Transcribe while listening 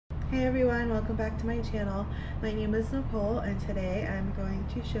Hey everyone, welcome back to my channel. My name is Nicole and today I'm going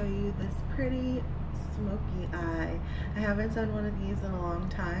to show you this pretty smoky eye. I haven't done one of these in a long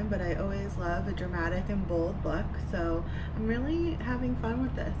time, but I always love a dramatic and bold look, so I'm really having fun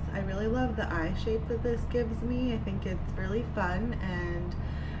with this. I really love the eye shape that this gives me. I think it's really fun and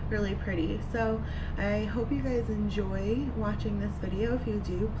really pretty. So I hope you guys enjoy watching this video. If you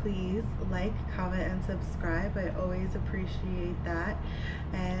do, please like, comment, and subscribe. I always appreciate that.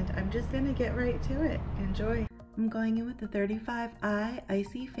 And I'm just gonna get right to it. Enjoy. I'm going in with the 35i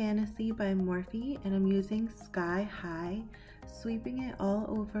Icy Fantasy by Morphe, and I'm using Sky High, sweeping it all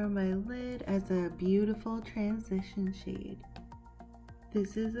over my lid as a beautiful transition shade.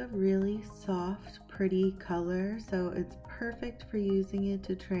 This is a really soft, pretty color, so it's perfect for using it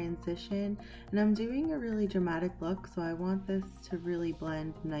to transition. And I'm doing a really dramatic look, so I want this to really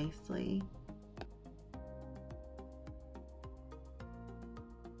blend nicely.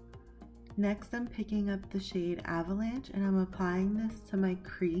 Next, I'm picking up the shade Avalanche, and I'm applying this to my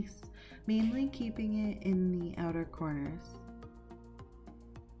crease, mainly keeping it in the outer corners.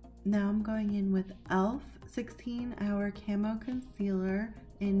 Now I'm going in with e.l.f. 16-Hour Camo Concealer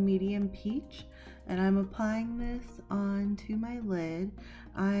in Medium Peach, and I'm applying this onto my lid.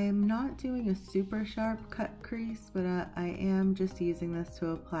 I'm not doing a super sharp cut crease, but I am just using this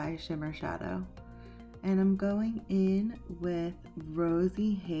to apply shimmer shadow. And I'm going in with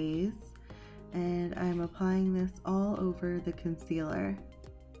Rosy Haze, and I'm applying this all over the concealer.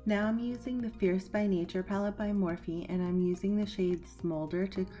 Now I'm using the Fierce by Nature palette by Morphe, and I'm using the shade Smolder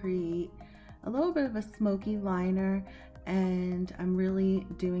to create a little bit of a smoky liner, and I'm really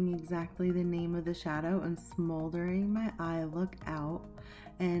doing exactly the name of the shadow and smoldering my eye look out.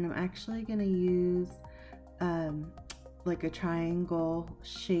 And I'm actually going to use like a triangle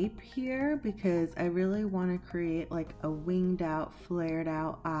shape here because I really want to create like a winged out, flared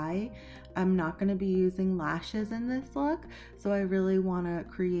out eye. I'm not going to be using lashes in this look, so I really want to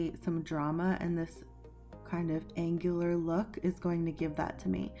create some drama, and this kind of angular look is going to give that to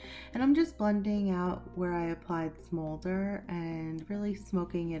me. And I'm just blending out where I applied smolder and really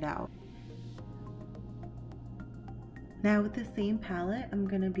smoking it out. Now with the same palette, I'm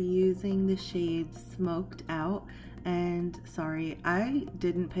going to be using the shade Smoked Out. And sorry, I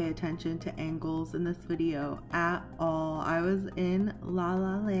didn't pay attention to angles in this video at all. I was in La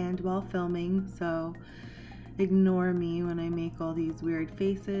La Land while filming, so ignore me when I make all these weird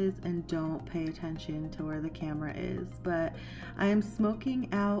faces and don't pay attention to where the camera is. But I am smoking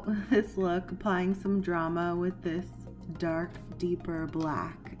out this look, applying some drama with this dark, deeper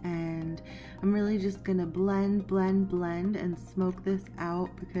black, and I'm really just gonna blend and smoke this out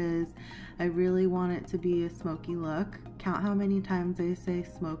because I really want it to be a smoky look. Count how many times I say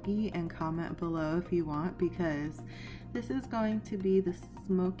smoky and comment below if you want, because this is going to be the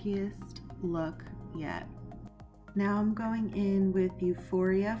smokiest look yet. Now I'm going in with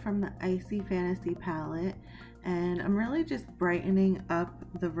Euphoria from the Icy Fantasy palette, and I'm really just brightening up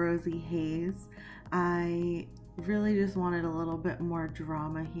the Rosy Haze. I really just wanted a little bit more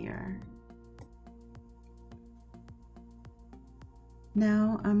drama here.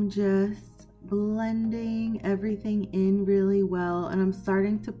 Now I'm just blending everything in really well, and I'm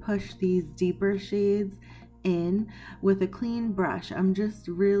starting to push these deeper shades in with a clean brush. I'm just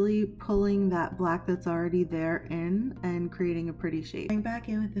really pulling that black that's already there in and creating a pretty shape. Going back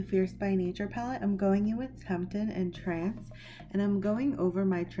in with the Fierce by Nature palette, I'm going in with Tempted and Trance, and I'm going over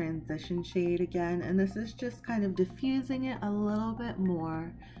my transition shade again, and this is just kind of diffusing it a little bit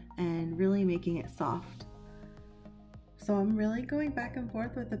more and really making it soft. So I'm really going back and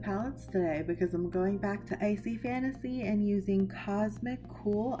forth with the palettes today because I'm going back to Icy Fantasy and using Cosmic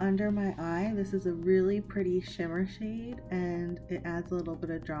Cool under my eye. This is a really pretty shimmer shade and it adds a little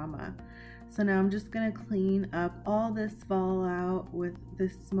bit of drama. So now I'm just going to clean up all this fallout with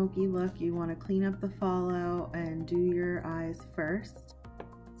this smoky look. You want to clean up the fallout and do your eyes first.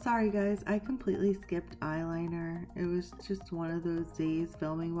 Sorry guys, I completely skipped eyeliner. It was just one of those days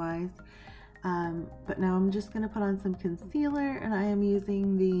filming wise. But now I'm just going to put on some concealer, and I am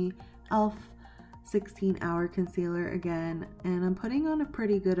using the e.l.f. 16-Hour Concealer again, and I'm putting on a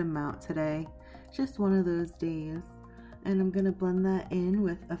pretty good amount today. Just one of those days. And I'm going to blend that in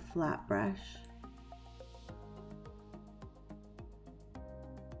with a flat brush.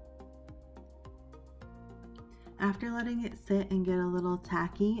 After letting it sit and get a little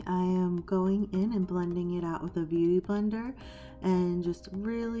tacky, I am going in and blending it out with a beauty blender and just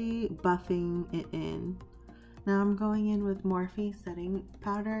really buffing it in. Now I'm going in with Morphe setting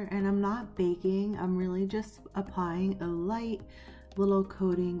powder, and I'm not baking, I'm really just applying a light little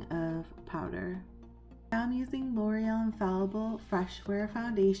coating of powder. Now I'm using L'Oreal Infallible Fresh Wear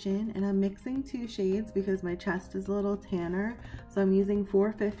Foundation, and I'm mixing two shades because my chest is a little tanner. So I'm using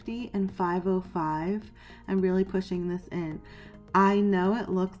 450 and 505 and really pushing this in. I know it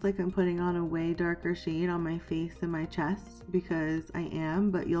looks like I'm putting on a way darker shade on my face and my chest because I am,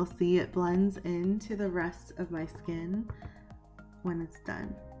 but you'll see it blends into the rest of my skin when it's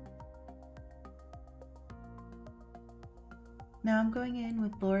done. Now I'm going in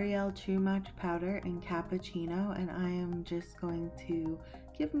with L'Oreal True Match Powder in Cappuccino, and I am just going to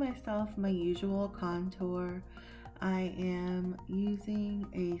give myself my usual contour. I am using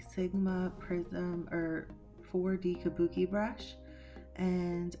a Sigma Prism or 4D Kabuki brush,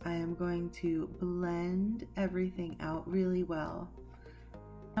 and I am going to blend everything out really well.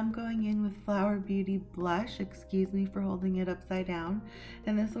 I'm going in with Flower Beauty blush, excuse me for holding it upside down,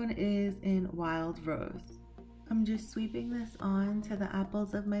 and this one is in Wild Rose. I'm just sweeping this on to the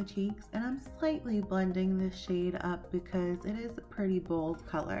apples of my cheeks, and I'm slightly blending this shade up because it is a pretty bold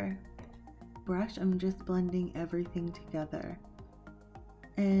color. Brush, I'm just blending everything together.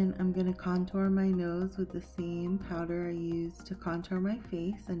 And I'm going to contour my nose with the same powder I used to contour my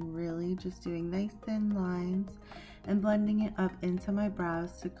face, and really just doing nice thin lines and blending it up into my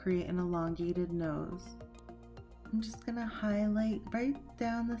brows to create an elongated nose. I'm just going to highlight right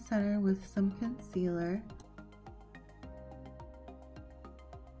down the center with some concealer.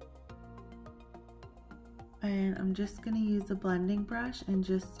 And I'm just going to use a blending brush and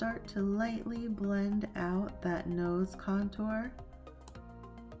just start to lightly blend out that nose contour.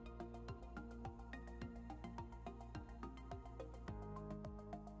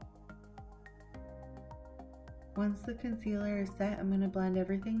 Once the concealer is set, I'm going to blend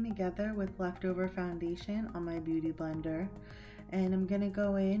everything together with leftover foundation on my beauty blender. And I'm going to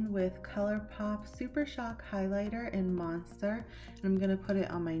go in with ColourPop Super Shock Highlighter in Monster. And I'm going to put it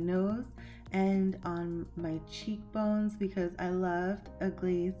on my nose and on my cheekbones because I loved a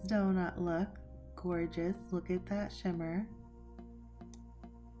glazed donut look. Gorgeous. Look at that shimmer.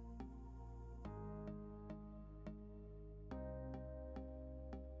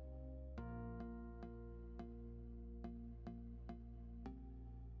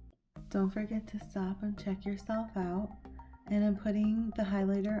 Don't forget to stop and check yourself out. And I'm putting the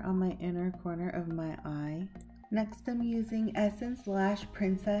highlighter on my inner corner of my eye. Next, I'm using Essence Lash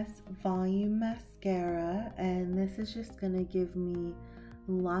Princess Volume Mascara, and this is just gonna give me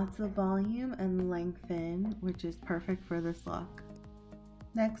lots of volume and lengthen, which is perfect for this look.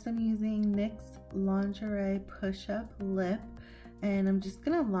 Next, I'm using NYX Lingerie Push-Up Lip, and I'm just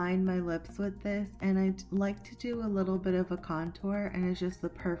gonna line my lips with this, and I like to do a little bit of a contour, and it's just the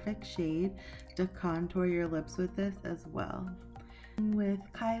perfect shade to contour your lips with this as well. With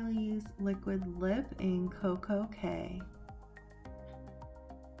Kylie's Liquid Lip in Cocoa K.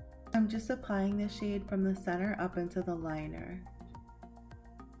 I'm just applying the shade from the center up into the liner.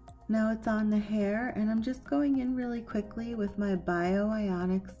 Now it's on the hair, and I'm just going in really quickly with my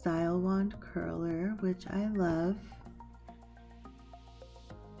Ionic Style Wand Curler, which I love.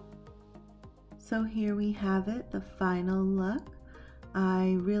 So here we have it, the final look.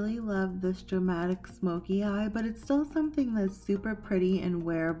 I really love this dramatic smoky eye, but it's still something that's super pretty and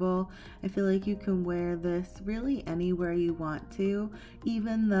wearable. I feel like you can wear this really anywhere you want to,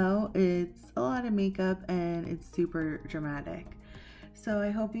 even though it's a lot of makeup and it's super dramatic. So I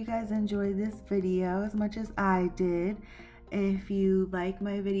hope you guys enjoyed this video as much as I did. If you like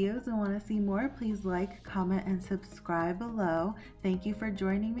my videos and want to see more, please like, comment, and subscribe below. Thank you for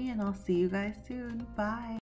joining me, and I'll see you guys soon. Bye.